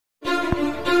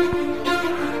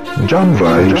John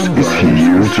Vibes is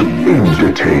here to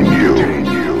entertain you.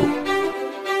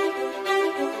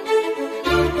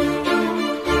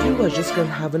 Viewers just can't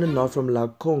have enough from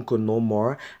Laconco no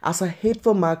more, as her hate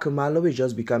for Makhumalo is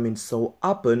just becoming so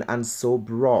open and so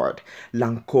broad.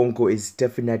 Laconco is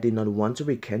definitely not one to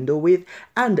rekindle with,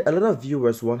 and a lot of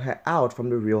viewers want her out from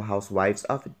the Real Housewives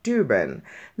of Durban.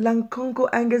 Laconco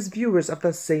angers viewers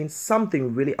after saying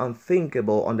something really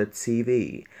unthinkable on the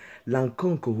TV.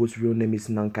 Laconco, whose real name is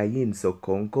Nankayin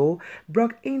Sokonko,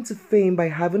 broke into fame by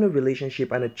having a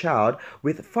relationship and a child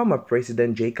with former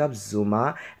President Jacob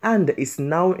Zuma and is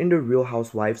now in the Real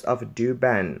Housewives of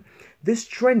Durban. This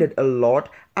trended a lot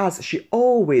as she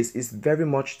always is very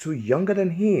much too younger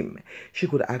than him. She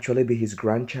could actually be his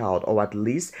grandchild or at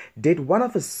least date one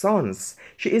of his sons.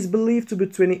 She is believed to be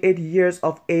 28 years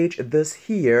of age this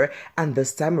year, and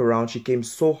this time around she came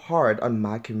so hard on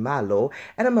Makhumalo,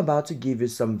 and I'm about to give you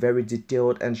some very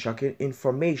detailed and shocking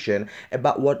information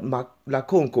about what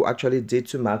Laconco actually did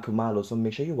to Makhumalo, so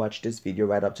make sure you watch this video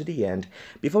right up to the end.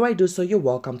 Before I do so, you're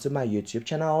welcome to my YouTube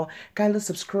channel. Kindly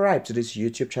subscribe to this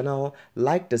YouTube channel,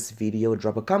 like this video,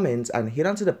 drop a comment, and hit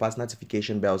onto the post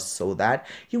notification bell so that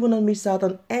you will not miss out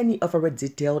on any of our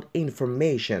detailed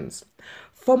informations.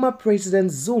 Former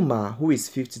President Zuma, who is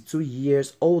 52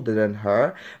 years older than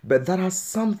her, but that has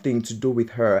something to do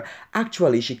with her.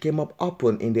 Actually, she came up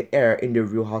open in the air in the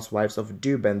Real Housewives of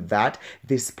Durban that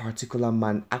this particular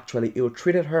man actually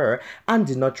ill-treated her and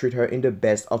did not treat her in the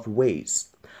best of ways.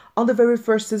 On the very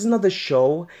first season of the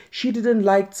show, she didn't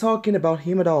like talking about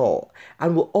him at all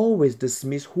and will always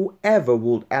dismiss whoever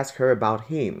would ask her about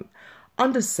him.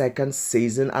 On the second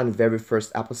season and very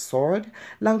first episode,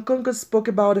 Laconco spoke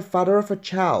about the father of a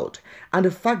child and the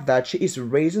fact that she is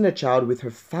raising a child with her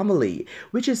family,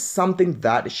 which is something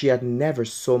that she had never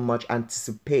so much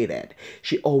anticipated.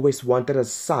 She always wanted a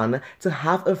son to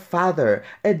have a father,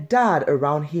 a dad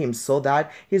around him so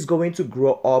that he's going to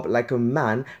grow up like a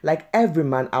man, like every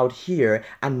man out here,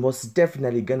 and most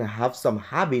definitely gonna have some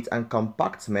habits and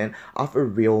comportment of a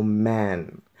real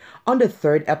man. On the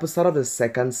third episode of the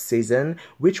second season,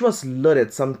 which was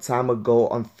loaded some time ago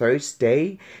on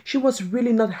Thursday, she was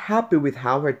really not happy with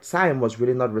how her time was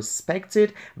really not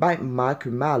respected by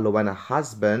Makhumalo and her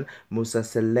husband, Musa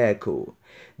Seleku.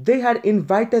 They had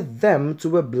invited them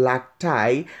to a black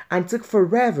tie and took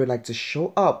forever to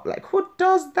show up. Who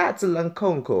does that to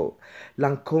Laconco?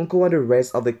 Laconco and the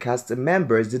rest of the cast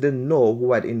members didn't know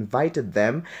who had invited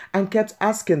them and kept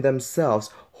asking themselves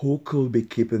who could be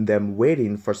keeping them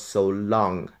waiting for so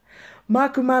long.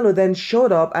 Makhumalo then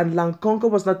showed up and Laconco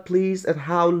was not pleased at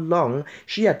how long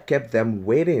she had kept them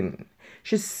waiting.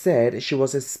 She said she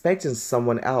was expecting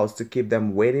someone else to keep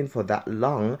them waiting for that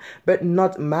long, but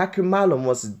not Makhumalo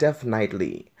most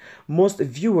definitely. Most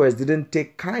viewers didn't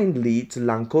take kindly to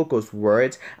Laconco's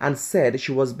words and said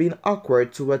she was being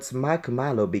awkward towards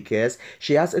Makhumalo because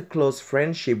she has a close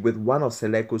friendship with one of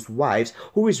Seleku's wives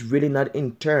who is really not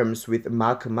in terms with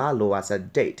Makhumalo as a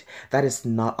date. That is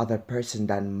not other person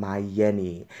than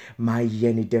Mayeni.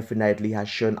 Mayeni definitely has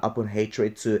shown open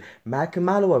hatred to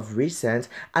Makhumalo of recent,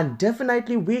 and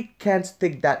definitely we can't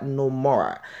take that no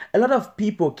more. A lot of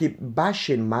people keep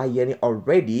bashing Mayeni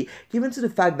already, given to the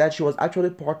fact that she was actually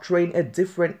portraying a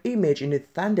different image in the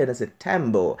Thunder as a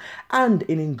Tembo, and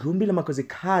in Ngumbila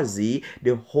Makozikazi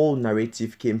the whole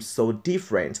narrative came so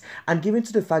different, and given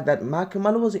to the fact that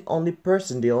Makhumalo was the only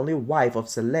person, the only wife of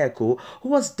Seleku who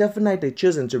was definitely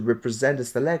chosen to represent the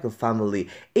Seleku family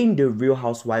in the Real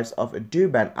Housewives of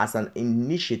Durban as an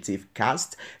initiative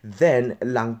cast, then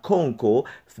Laconco,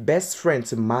 best friend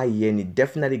to Mayeni,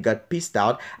 definitely got pissed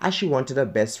out as she wanted her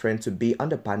best friend to be on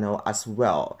the panel as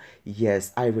well.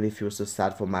 Yes, I really feel so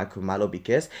sad for Makhumalo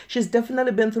because she's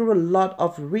definitely been through a lot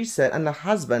of research, and her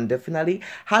husband definitely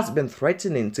has been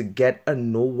threatening to get a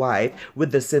new wife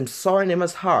with the same surname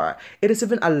as her. It is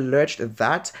even alleged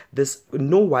that this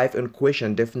new wife in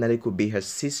question definitely could be her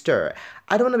sister.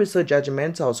 I don't want to be so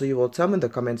judgmental, so you will tell me in the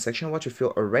comment section what you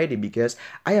feel already because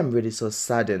I am really so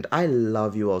saddened. I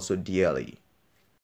love you all so dearly.